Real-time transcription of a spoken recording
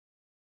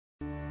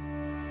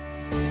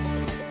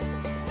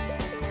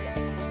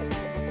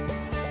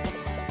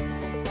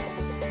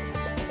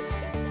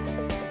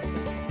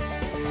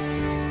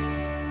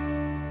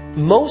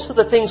most of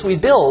the things we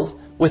build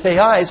with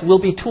AIs will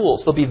be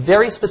tools. They'll be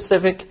very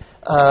specific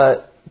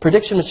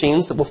prediction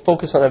machines that will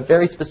focus on a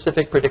very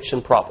specific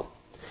prediction problem.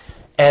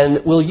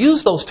 And we'll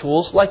use those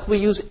tools like we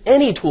use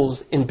any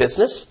tools in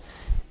business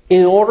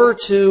in order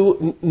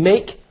to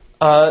make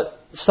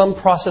some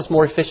process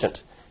more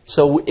efficient.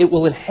 So it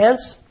will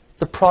enhance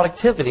the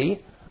productivity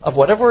of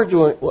whatever we're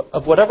doing,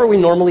 of whatever we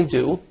normally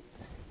do,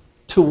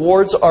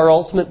 towards our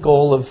ultimate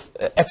goal of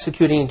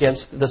executing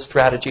against the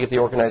strategy of the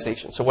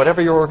organization. So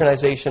whatever your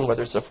organization,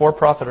 whether it's a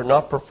for-profit or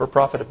not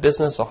for-profit, a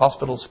business, a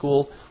hospital,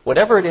 school,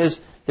 whatever it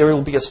is, there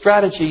will be a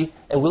strategy,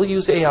 and we'll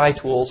use AI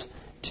tools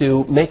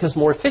to make us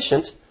more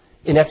efficient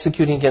in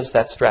executing against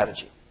that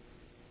strategy.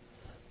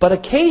 But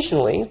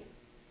occasionally,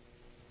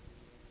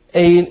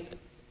 a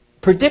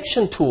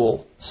prediction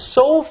tool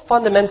so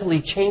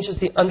fundamentally changes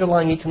the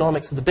underlying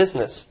economics of the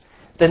business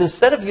that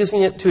instead of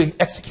using it to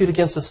execute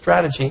against a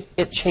strategy,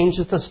 it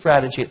changes the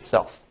strategy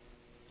itself.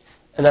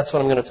 And that's what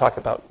I'm going to talk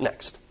about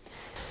next.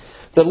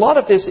 A lot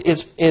of this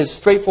is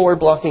straightforward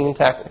blocking and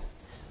tackling.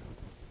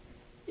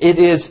 It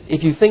is,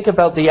 if you think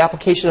about the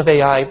application of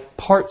AI,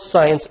 part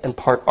science and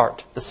part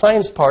art. The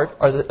science part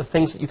are the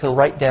things that you can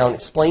write down,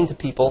 explain to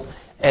people,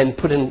 and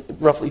put in,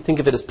 roughly think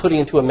of it as putting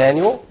into a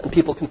manual, and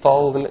people can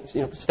follow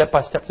them step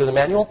by step through the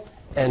manual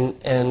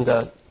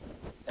and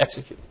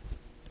execute.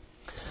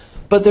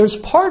 But there's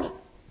part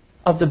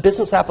of the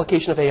business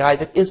application of AI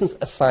that isn't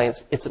a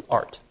science, it's an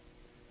art.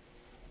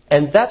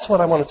 And that's what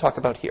I want to talk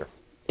about here,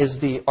 is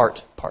the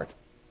art part.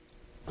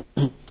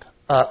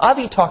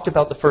 Avi talked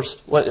about the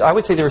first, I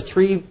would say there are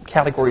three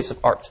categories of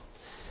art.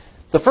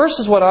 The first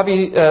is what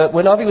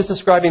when Avi was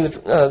describing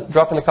the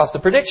drop in the cost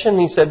of prediction,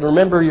 he said,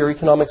 remember your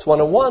economics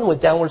 101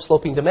 with downward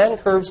sloping demand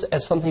curves.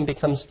 As something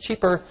becomes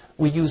cheaper,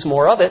 we use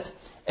more of it.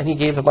 And he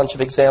gave a bunch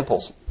of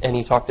examples. And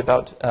he talked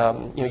about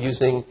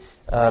using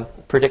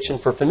prediction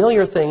for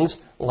familiar things,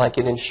 like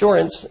in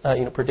insurance,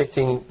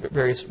 predicting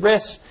various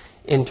risks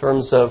in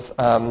terms of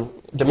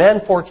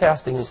demand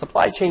forecasting and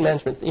supply chain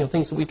management,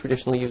 things that we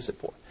traditionally use it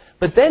for.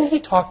 But then he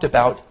talked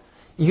about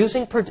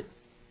using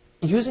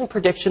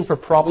prediction for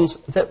problems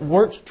that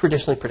weren't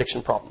traditionally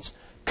prediction problems,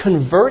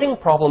 converting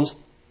problems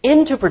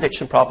into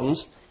prediction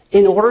problems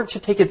in order to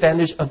take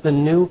advantage of the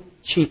new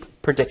cheap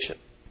prediction.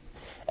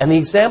 And the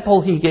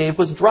example he gave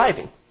was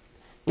driving.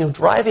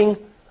 Driving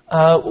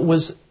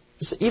was,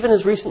 even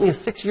as recently as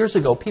 6 years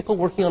ago, people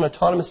working on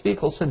autonomous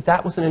vehicles said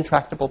that was an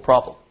intractable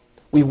problem.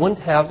 We wouldn't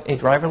have a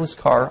driverless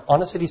car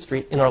on a city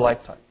street in our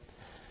lifetime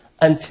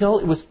until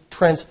it was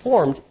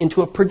transformed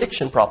into a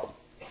prediction problem.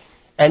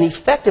 And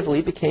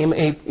effectively became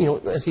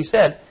as he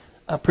said,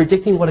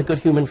 predicting what a good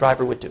human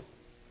driver would do.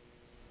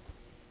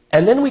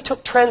 And then we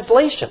took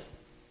translation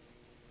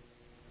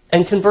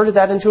and converted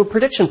that into a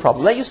prediction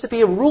problem. That used to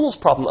be a rules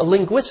problem,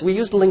 we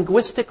used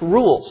linguistic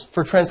rules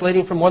for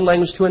translating from one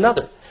language to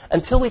another,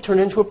 until we turned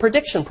it into a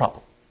prediction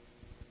problem.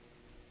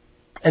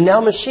 And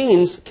now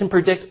machines can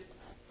predict,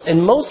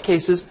 in most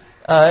cases,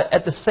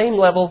 at the same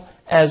level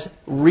as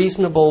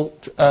reasonable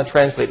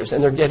translators,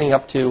 and they're getting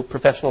up to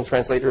professional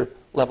translator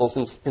levels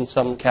in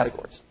some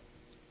categories.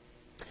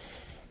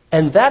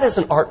 And that is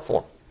an art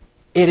form.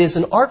 It is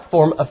an art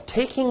form of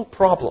taking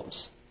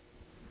problems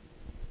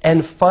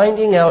and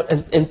finding out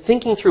and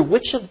thinking through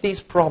which of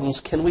these problems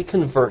can we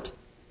convert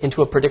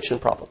into a prediction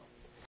problem.